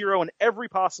total zero in every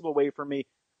possible way for me.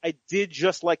 I did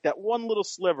just like that one little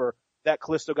sliver that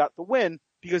Kalisto got the win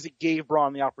because it gave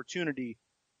Braun the opportunity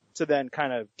to then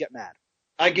kind of get mad.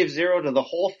 I give 0 to the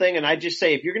whole thing, and I just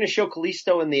say if you're going to show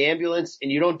Kalisto in the ambulance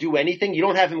and you don't do anything, you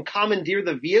don't have him commandeer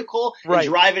the vehicle and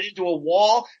drive it into a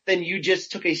wall, then you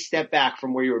just took a step back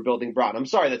from where you were building Braun. I'm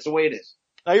sorry, that's the way it is.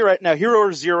 No, you're right. Now, hero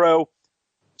or zero,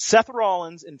 Seth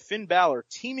Rollins and Finn Balor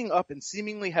teaming up and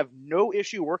seemingly have no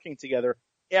issue working together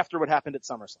after what happened at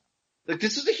SummerSlam. Look,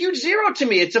 this is a huge 0 to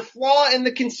me. It's a flaw in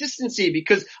the consistency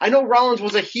because I know Rollins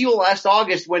was a heel last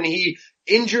August when he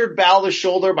injured Balor's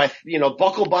shoulder by,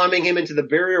 buckle bombing him into the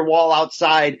barrier wall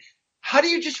outside. How do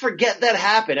you just forget that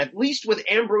happened? At least with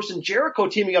Ambrose and Jericho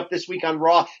teaming up this week on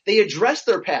Raw, they addressed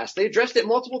their past. They addressed it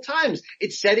multiple times.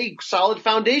 It set a solid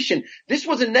foundation. This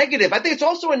was a negative. I think it's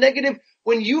also a negative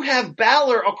when you have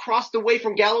Balor across the way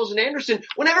from Gallows and Anderson,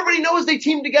 when everybody knows they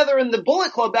teamed together in the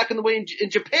Bullet Club back in the way in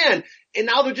Japan, and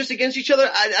now they're just against each other.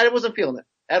 I wasn't feeling it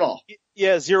at all.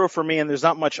 Yeah, 0 for me, and there's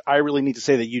not much I really need to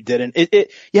say that you didn't.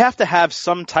 You have to have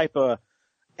some type of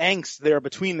angst there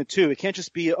between the two. It can't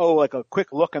just be, like a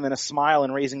quick look and then a smile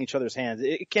and raising each other's hands.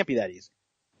 It can't be that easy.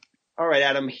 All right,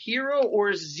 Adam, hero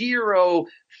or 0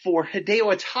 for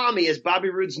Hideo Itami as Bobby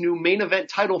Roode's new main event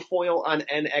title foil on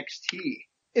NXT?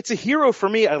 It's a hero for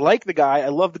me. I like the guy. I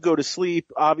love to go to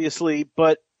sleep, obviously,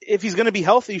 but if he's going to be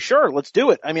healthy, sure, let's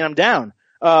do it. I mean, I'm down.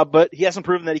 But he hasn't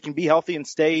proven that he can be healthy and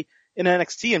stay in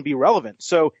NXT and be relevant.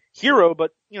 So hero,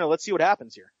 but let's see what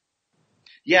happens here.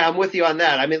 Yeah, I'm with you on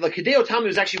that. I mean, look, Hideo Itami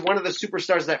was actually one of the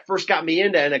superstars that first got me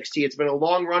into NXT. It's been a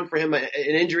long run for him in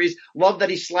injuries. Love that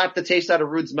he slapped the taste out of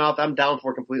Roode's mouth. I'm down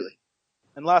for it completely.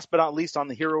 And last but not least on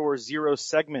the hero or 0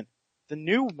 segment, the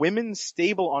new women's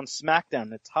stable on SmackDown,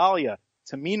 Natalya,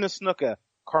 Tamina Snuka,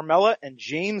 Carmella, and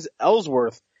James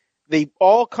Ellsworth. They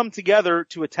all come together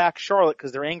to attack Charlotte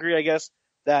because they're angry, I guess,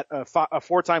 that a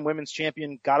 4-time women's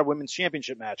champion got a women's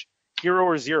championship match. Hero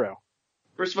or 0?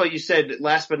 First of all, you said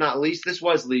last but not least. This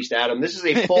was least, Adam. This is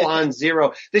a full-on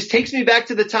 0. This takes me back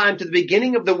to the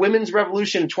beginning of the women's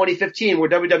revolution in 2015 where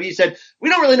WWE said, we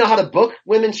don't really know how to book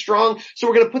women strong, so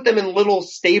we're going to put them in little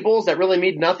stables that really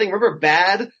mean nothing. Remember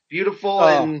Bad, Beautiful,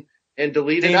 and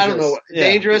Deleted? Dangerous. I don't know. Yeah.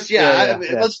 Dangerous? Yeah.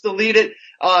 Let's delete it.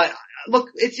 Look,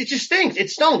 it just stinks. It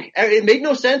stunk. It made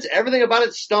no sense. Everything about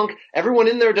it stunk. Everyone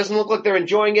in there doesn't look like they're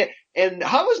enjoying it. And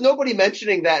how is nobody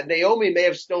mentioning that Naomi may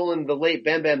have stolen the late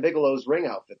Bam Bam Bigelow's ring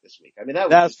outfit this week? I mean,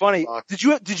 that's funny. Did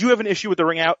you have an issue with the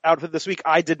ring outfit this week?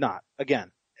 I did not.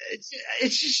 Again.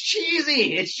 It's just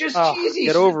cheesy. It's just cheesy.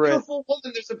 Get over She's a beautiful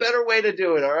woman. There's a better way to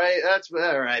do it. All right. That's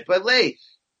all right. But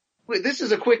this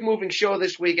is a quick moving show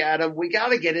this week, Adam. We got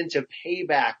to get into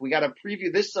Payback. We got to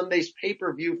preview this Sunday's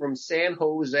pay-per-view from San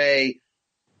Jose.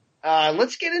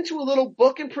 Let's get into a little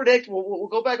book and predict. We'll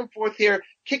go back and forth here.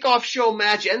 Kickoff show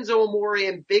match, Enzo Amore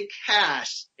and Big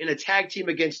Cass in a tag team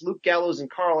against Luke Gallows and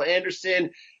Carl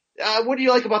Anderson. What do you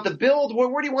like about the build?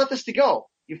 Where do you want this to go?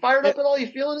 You fired up at all? You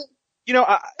feeling it?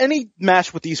 Any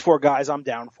match with these 4 guys I'm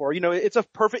down for. It's a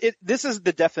perfect, this is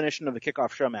the definition of a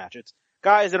kickoff show match. It's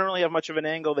guys that don't really have much of an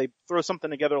angle. They throw something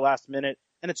together last minute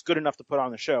and it's good enough to put on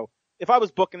the show. If I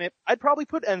was booking it, I'd probably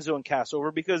put Enzo and Cass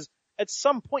over because at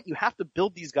some point you have to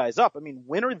build these guys up. I mean,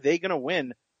 when are they going to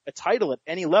win a title at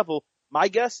any level? My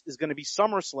guess is going to be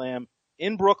SummerSlam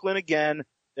in Brooklyn again,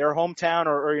 their hometown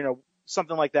or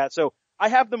something like that. So I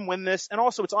have them win this. And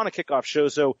also it's on a kickoff show.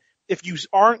 So if you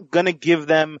aren't going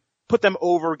to put them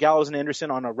over Gallows and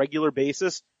Anderson on a regular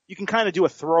basis, you can kind of do a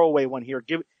throwaway one here.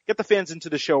 Get the fans into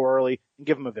the show early and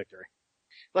give them a victory.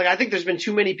 Look, I think there's been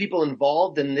too many people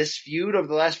involved in this feud over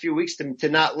the last few weeks to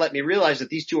not let me realize that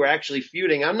these two are actually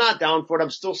feuding. I'm not down for it. I'm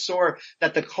still sore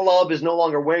that the club is no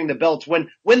longer wearing the belts. When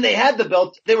they had the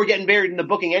belts, they were getting buried in the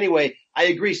booking anyway. I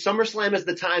agree. SummerSlam is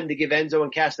the time to give Enzo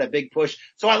and Cass that big push.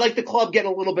 So I like the club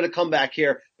getting a little bit of comeback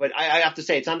here, but I have to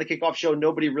say it's on the kickoff show.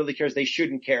 Nobody really cares. They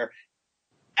shouldn't care.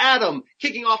 Adam,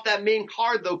 kicking off that main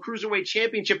card though, Cruiserweight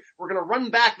Championship. We're going to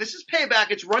run back. This is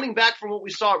Payback. It's running back from what we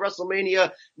saw at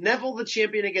WrestleMania. Neville, the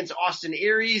champion, against Austin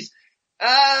Aries.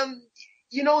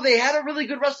 They had a really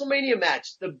good WrestleMania match.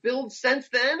 The build since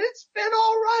then, it's been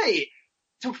all right.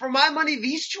 for my money,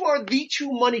 these two are the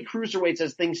two money cruiserweights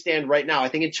as things stand right now. I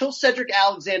think until Cedric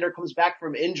Alexander comes back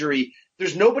from injury,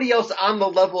 there's nobody else on the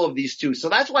level of these two. So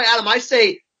that's why, Adam, I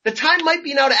say the time might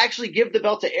be now to actually give the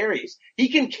belt to Aries. He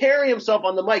can carry himself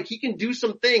on the mic. He can do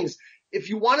some things. If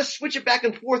you want to switch it back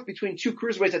and forth between two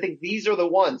cruiserweights, I think these are the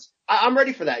ones. I'm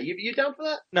ready for that. You down for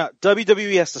that? No,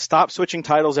 WWE has to stop switching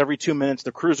titles every 2 minutes.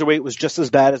 The cruiserweight was just as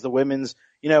bad as the women's.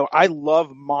 I love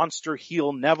monster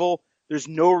heel Neville. There's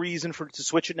no reason to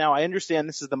switch it now. I understand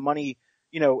this is the money,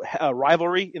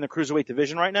 rivalry in the cruiserweight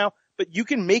division right now, but you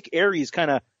can make Aries kind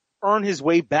of earn his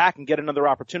way back and get another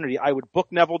opportunity. I would book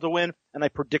Neville to win, and I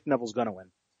predict Neville's going to win.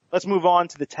 Let's move on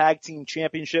to the tag team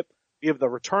championship. We have the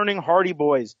returning Hardy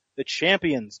Boys, the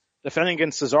champions, defending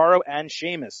against Cesaro and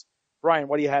Sheamus. Brian,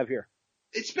 what do you have here?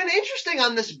 It's been interesting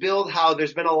on this build how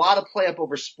there's been a lot of play up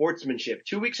over sportsmanship.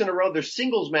 2 weeks in a row, there's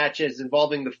singles matches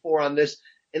involving the four on this,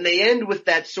 and they end with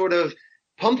that sort of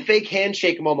pump fake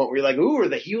handshake moment where you're like, ooh, are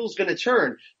the heels going to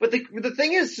turn? But the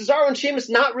thing is, Cesaro and Sheamus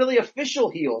not really official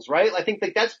heels, right? I think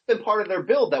that's been part of their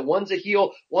build, that one's a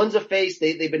heel, one's a face.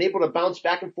 They've been able to bounce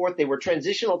back and forth. They were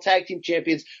transitional tag team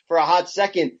champions for a hot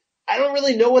second. I don't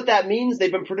really know what that means.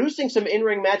 They've been producing some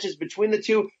in-ring matches between the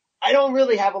two. I don't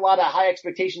really have a lot of high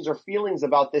expectations or feelings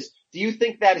about this. Do you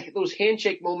think that those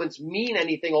handshake moments mean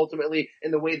anything ultimately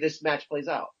in the way this match plays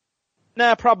out?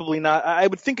 Nah, probably not. I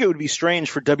would think it would be strange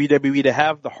for WWE to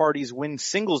have the Hardys win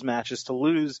singles matches to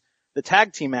lose the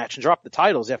tag team match and drop the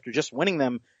titles after just winning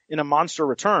them in a monster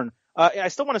return. I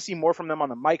still want to see more from them on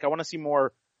the mic. I want to see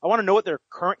more. I want to know what their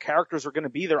current characters are going to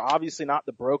be. They're obviously not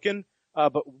the Broken,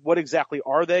 but what exactly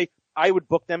are they? I would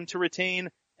book them to retain,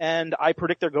 and I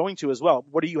predict they're going to as well.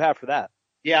 What do you have for that?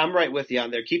 Yeah, I'm right with you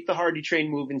on there. Keep the Hardy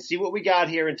train moving. See what we got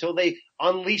here until they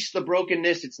unleash the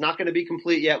brokenness. It's not going to be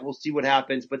complete yet. We'll see what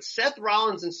happens. But Seth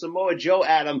Rollins and Samoa Joe,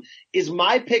 Adam, is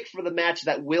my pick for the match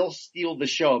that will steal the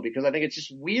show, because I think it's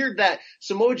just weird that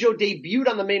Samoa Joe debuted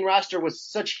on the main roster with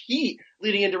such heat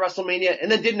leading into WrestleMania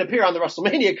and then didn't appear on the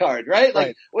WrestleMania card, right?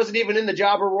 Like, wasn't even in the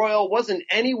Jobber Royal, wasn't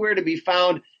anywhere to be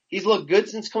found. He's looked good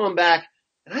since coming back.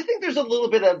 And I think there's a little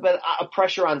bit of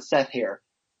pressure on Seth here.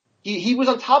 He was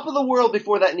on top of the world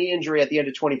before that knee injury at the end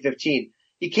of 2015.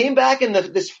 He came back and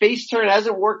this face turn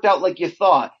hasn't worked out like you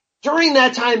thought. During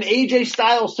that time, AJ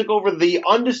Styles took over the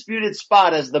undisputed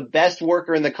spot as the best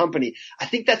worker in the company. I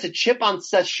think that's a chip on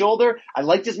Seth's shoulder. I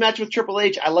liked his match with Triple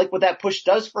H. I like what that push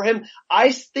does for him.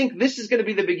 I think this is going to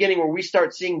be the beginning where we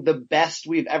start seeing the best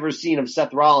we've ever seen of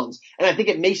Seth Rollins. And I think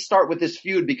it may start with this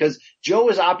feud because Joe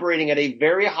is operating at a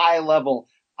very high level.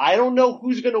 I don't know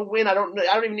who's going to win. I don't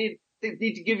even need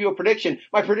to give you a prediction.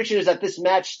 My prediction is that this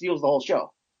match steals the whole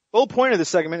show. The whole point of this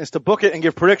segment is to book it and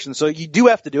give predictions. So you do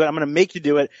have to do it. I'm going to make you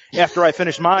do it after I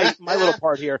finish my little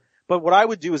part here. But what I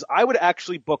would do is I would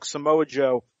actually book Samoa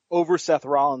Joe over Seth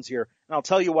Rollins here. And I'll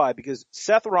tell you why. Because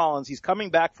Seth Rollins, he's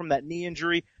coming back from that knee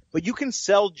injury, but you can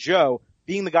sell Joe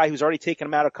being the guy who's already taken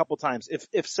him out a couple times.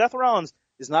 If Seth Rollins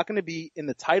is not going to be in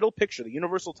the title picture, the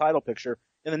universal title picture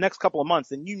in the next couple of months,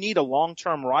 then you need a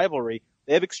long-term rivalry.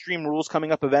 They have Extreme Rules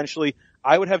coming up eventually.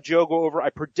 I would have Joe go over. I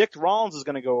predict Rollins is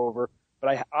going to go over,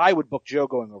 but I would book Joe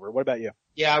going over. What about you?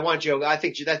 Yeah, I want Joe. I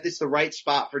think that this is the right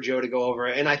spot for Joe to go over,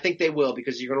 and I think they will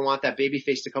because you're going to want that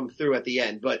babyface to come through at the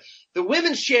end. But the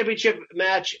Women's Championship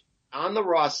match on the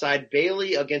Raw side,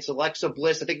 Bayley against Alexa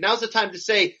Bliss. I think now's the time to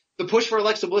say the push for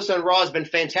Alexa Bliss on Raw has been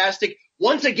fantastic.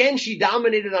 Once again, she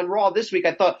dominated on Raw this week.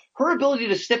 I thought her ability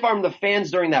to stiff arm the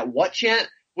fans during that what chant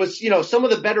was, some of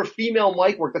the better female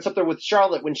mic work that's up there with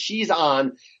Charlotte when she's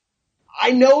on.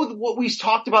 I know what we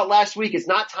talked about last week. It's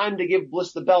not time to give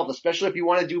Bliss the belt, especially if you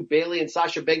want to do Bayley and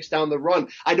Sasha Banks down the run.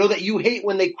 I know that you hate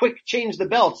when they quick change the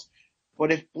belts,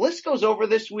 but if Bliss goes over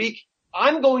this week,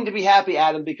 I'm going to be happy,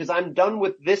 Adam, because I'm done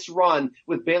with this run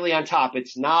with Bayley on top.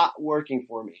 It's not working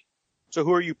for me. So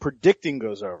who are you predicting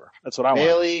goes over? That's what I want.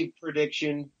 Bayley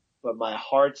prediction, but my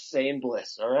heart's saying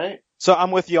Bliss. All right. So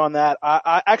I'm with you on that.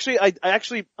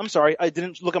 I'm sorry. I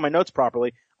didn't look at my notes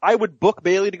properly. I would book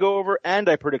Bayley to go over, and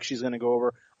I predict she's going to go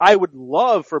over. I would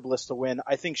love for Bliss to win.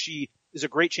 I think she is a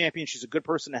great champion. She's a good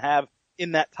person to have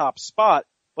in that top spot.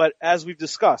 But as we've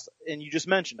discussed, and you just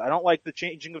mentioned, I don't like the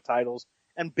changing of titles.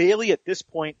 And Bayley at this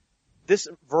point, this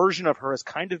version of her has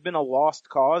kind of been a lost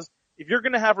cause. If you're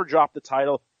going to have her drop the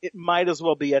title, it might as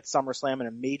well be at SummerSlam in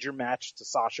a major match to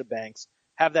Sasha Banks.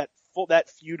 Have that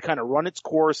feud kind of run its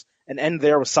course and end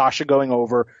there with Sasha going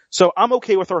over. So I'm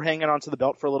okay with her hanging onto the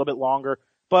belt for a little bit longer.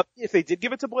 But if they did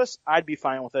give it to Bliss, I'd be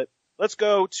fine with it. Let's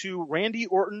go to Randy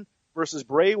Orton versus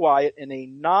Bray Wyatt in a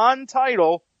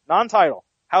non-title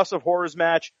House of Horrors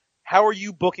match. How are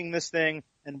you booking this thing,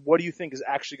 and what do you think is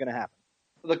actually going to happen?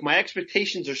 Look, my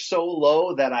expectations are so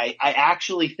low that I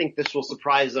actually think this will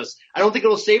surprise us. I don't think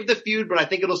it'll save the feud, but I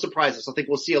think it'll surprise us. I think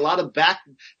we'll see a lot of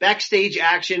backstage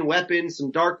action, weapons,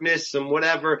 some darkness, some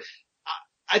whatever.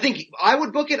 I think I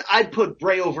would book it. I'd put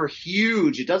Bray over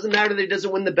huge. It doesn't matter that he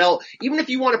doesn't win the belt. Even if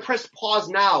you want to press pause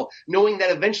now, knowing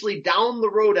that eventually down the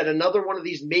road at another one of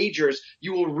these majors,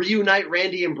 you will reunite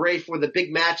Randy and Bray for the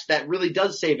big match that really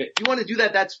does save it. If you want to do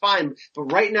that, that's fine.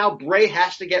 But right now, Bray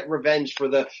has to get revenge for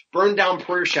the burn down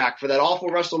Prayer Shack, for that awful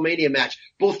WrestleMania match.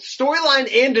 Both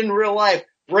storyline and in real life,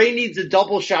 Bray needs a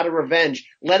double shot of revenge.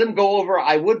 Let him go over.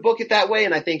 I would book it that way,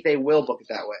 and I think they will book it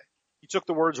that way. You took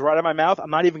the words right out of my mouth. I'm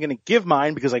not even going to give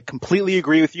mine because I completely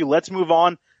agree with you. Let's move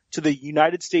on to the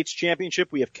United States Championship.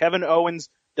 We have Kevin Owens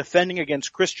defending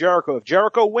against Chris Jericho. If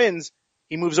Jericho wins,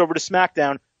 he moves over to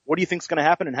SmackDown. What do you think is going to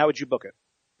happen, and how would you book it?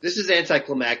 This is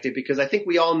anticlimactic because I think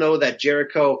we all know that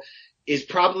Jericho is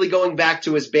probably going back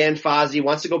to his band Fozzy,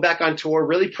 wants to go back on tour,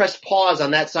 really press pause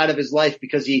on that side of his life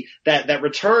because that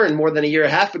return more than a year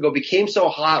and a half ago became so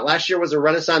hot. Last year was a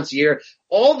renaissance year.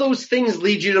 All those things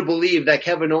lead you to believe that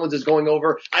Kevin Owens is going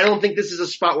over. I don't think this is a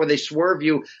spot where they swerve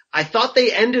you. I thought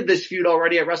they ended this feud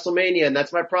already at WrestleMania, and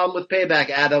that's my problem with Payback,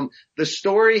 Adam. The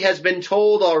story has been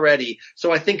told already.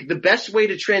 So I think the best way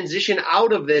to transition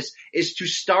out of this is to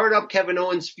start up Kevin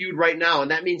Owens' feud right now,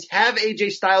 and that means have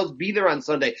AJ Styles be there on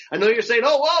Sunday. I know you're saying,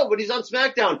 oh, whoa, but he's on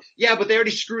SmackDown. Yeah, but they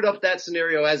already screwed up that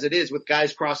scenario as it is with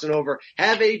guys crossing over.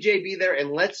 Have AJ be there,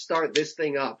 and let's start this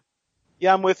thing up.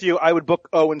 Yeah, I'm with you. I would book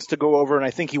Owens to go over, and I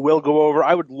think he will go over.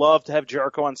 I would love to have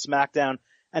Jericho on SmackDown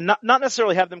and not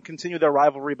necessarily have them continue their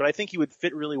rivalry, but I think he would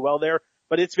fit really well there.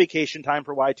 But it's vacation time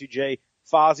for Y2J.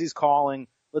 Fozzy's calling.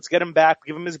 Let's get him back.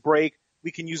 Give him his break. We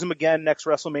can use him again next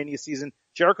WrestleMania season.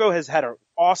 Jericho has had an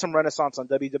awesome renaissance on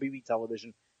WWE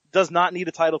television. Does not need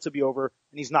a title to be over,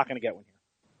 and he's not going to get one here.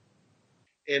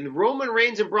 And Roman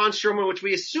Reigns and Braun Strowman, which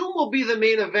we assume will be the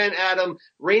main event, Adam.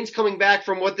 Reigns coming back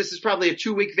from what this is probably a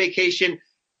 2-week vacation.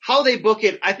 How they book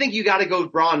it, I think you gotta go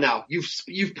Braun now.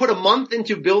 You've put a month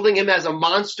into building him as a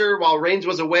monster while Reigns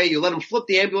was away. You let him flip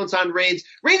the ambulance on Reigns.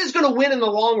 Reigns is gonna win in the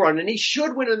long run, and he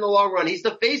should win in the long run. He's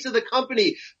the face of the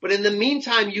company. But in the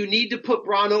meantime, you need to put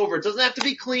Braun over. It doesn't have to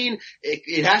be clean.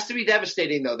 It has to be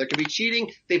devastating, though. There could be cheating.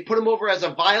 They put him over as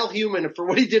a vile human for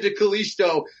what he did to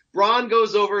Kalisto. Braun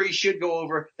goes over. He should go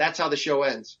over. That's how the show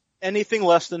ends. Anything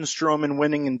less than Strowman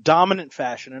winning in dominant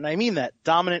fashion, and I mean that,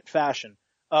 dominant fashion,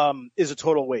 is a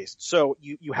total waste. So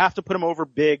you have to put him over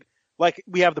big. Like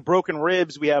we have the broken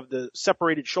ribs, we have the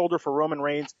separated shoulder for Roman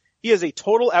Reigns. He is a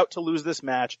total out to lose this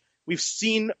match. We've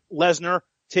seen Lesnar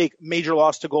take major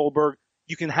loss to Goldberg.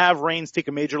 You can have Reigns take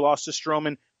a major loss to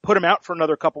Strowman, put him out for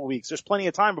another couple of weeks. There's plenty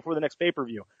of time before the next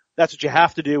pay-per-view. That's what you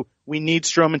have to do. We need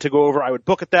Strowman to go over. I would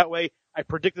book it that way. I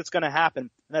predict it's going to happen,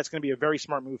 and that's going to be a very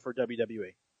smart move for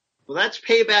WWE. Well, that's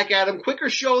Payback, Adam. Quicker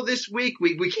show this week.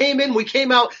 We came in, we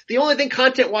came out. The only thing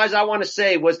content-wise I want to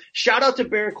say was shout out to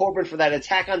Baron Corbin for that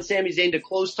attack on Sami Zayn to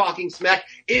close Talking Smack.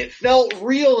 It felt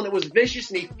real and it was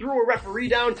vicious, and he threw a referee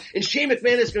down, and Shane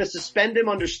McMahon is going to suspend him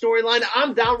under storyline.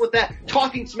 I'm down with that.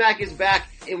 Talking Smack is back,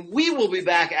 and we will be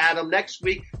back, Adam, next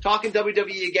week talking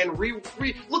WWE again,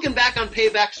 looking back on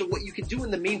Payback. So what you can do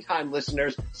in the meantime,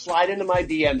 listeners, slide into my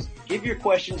DMs, give your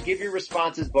questions, give your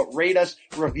responses, but rate us,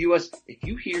 review us. If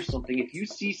you hear something, if you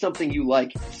see something you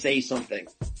like, say something.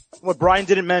 What Brian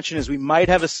didn't mention is we might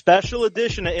have a special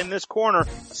edition of In This Corner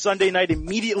Sunday night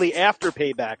immediately after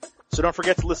Payback. So don't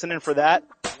forget to listen in for that.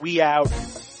 We out.